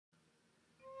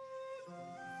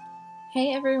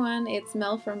Hey everyone, it's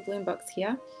Mel from BLOOMBOX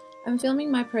here. I'm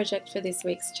filming my project for this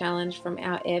week's challenge from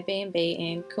our Airbnb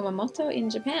in Kumamoto in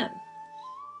Japan.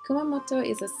 Kumamoto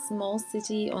is a small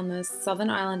city on the southern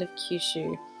island of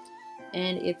Kyushu,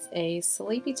 and it's a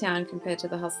sleepy town compared to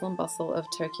the hustle and bustle of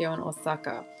Tokyo and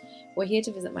Osaka. We're here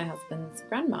to visit my husband's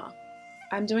grandma.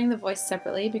 I'm doing the voice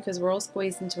separately because we're all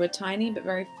squeezed into a tiny but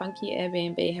very funky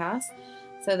Airbnb house,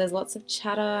 so there's lots of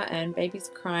chatter and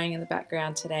babies crying in the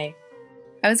background today.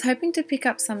 I was hoping to pick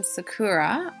up some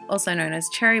sakura, also known as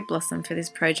cherry blossom, for this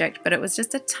project, but it was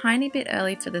just a tiny bit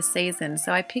early for the season,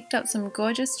 so I picked up some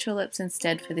gorgeous tulips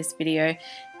instead for this video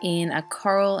in a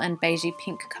coral and beigey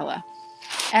pink colour.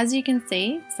 As you can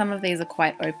see, some of these are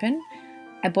quite open.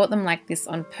 I bought them like this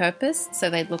on purpose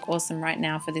so they'd look awesome right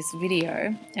now for this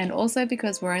video, and also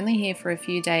because we're only here for a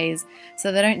few days,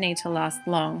 so they don't need to last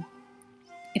long.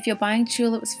 If you're buying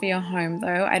tulips for your home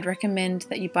though, I'd recommend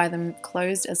that you buy them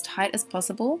closed as tight as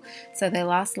possible so they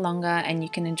last longer and you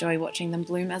can enjoy watching them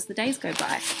bloom as the days go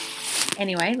by.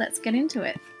 Anyway, let's get into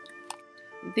it.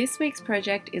 This week's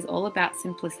project is all about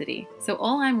simplicity, so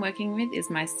all I'm working with is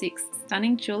my 6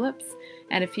 stunning tulips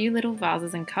and a few little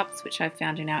vases and cups which I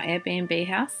found in our Airbnb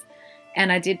house, and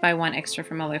I did buy one extra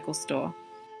from a local store.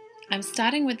 I'm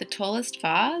starting with the tallest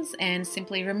vase and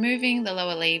simply removing the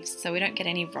lower leaves so we don't get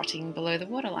any rotting below the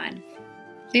waterline.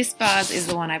 This vase is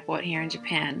the one I bought here in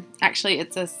Japan. Actually,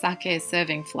 it's a sake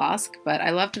serving flask, but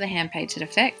I loved the hand-painted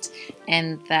effect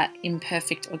and that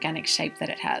imperfect organic shape that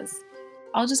it has.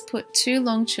 I'll just put 2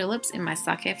 long tulips in my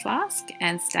sake flask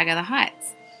and stagger the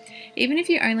heights. Even if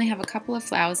you only have a couple of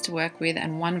flowers to work with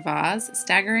and one vase,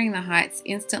 staggering the heights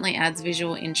instantly adds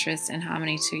visual interest and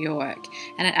harmony to your work,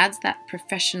 and it adds that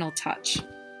professional touch.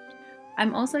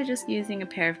 I'm also just using a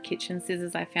pair of kitchen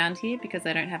scissors I found here because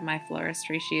I don't have my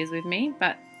floristry shears with me,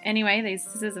 but anyway, these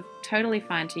scissors are totally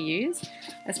fine to use,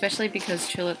 especially because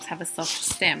tulips have a soft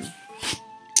stem.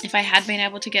 If I had been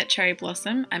able to get cherry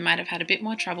blossom, I might have had a bit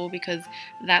more trouble because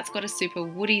that's got a super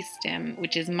woody stem,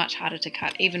 which is much harder to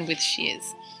cut even with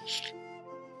shears.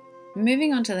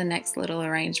 Moving on to the next little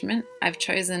arrangement, I've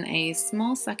chosen a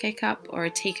small sake cup or a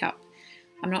teacup.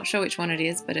 I'm not sure which one it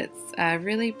is, but it's a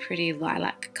really pretty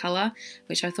lilac colour,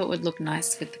 which I thought would look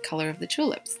nice with the colour of the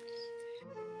tulips.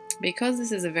 Because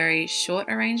this is a very short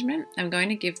arrangement, I'm going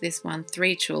to give this one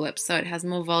 3 tulips so it has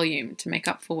more volume to make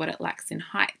up for what it lacks in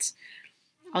height.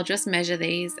 I'll just measure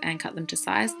these and cut them to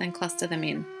size, then cluster them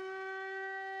in.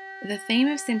 The theme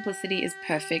of simplicity is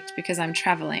perfect because I'm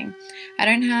travelling. I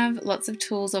don't have lots of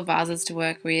tools or vases to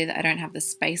work with, I don't have the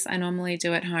space I normally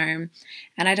do at home,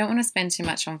 and I don't want to spend too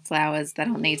much on flowers that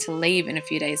I'll need to leave in a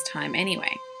few days' time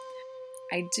anyway.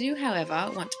 I do,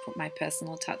 however, want to put my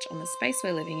personal touch on the space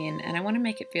we're living in, and I want to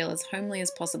make it feel as homely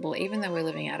as possible even though we're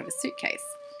living out of a suitcase.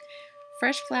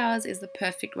 Fresh flowers is the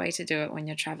perfect way to do it when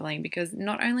you're travelling because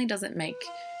not only does it make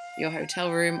your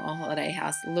hotel room or holiday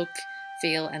house look,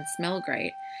 feel and smell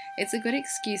great, it's a good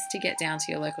excuse to get down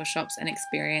to your local shops and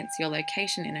experience your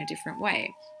location in a different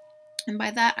way. And by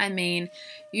that I mean,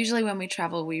 usually when we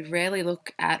travel we rarely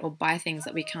look at or buy things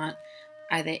that we can't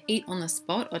either eat on the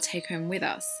spot or take home with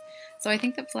us. So I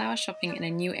think that flower shopping in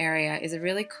a new area is a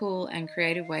really cool and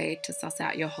creative way to suss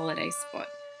out your holiday spot.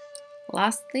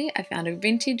 Lastly, I found a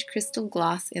vintage crystal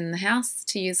glass in the house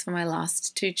to use for my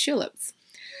last 2 tulips.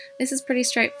 This is pretty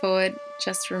straightforward,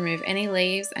 just remove any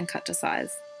leaves and cut to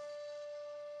size.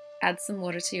 Add some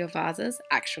water to your vases.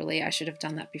 Actually, I should have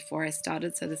done that before I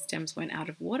started so the stems weren't out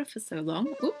of water for so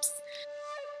long. Oops.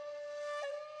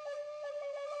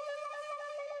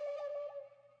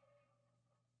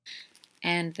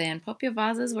 And then pop your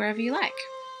vases wherever you like.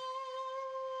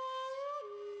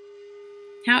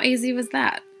 How easy was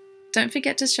that? Don't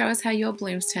forget to show us how your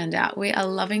blooms turned out. We are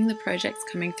loving the projects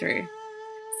coming through.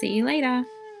 See you later.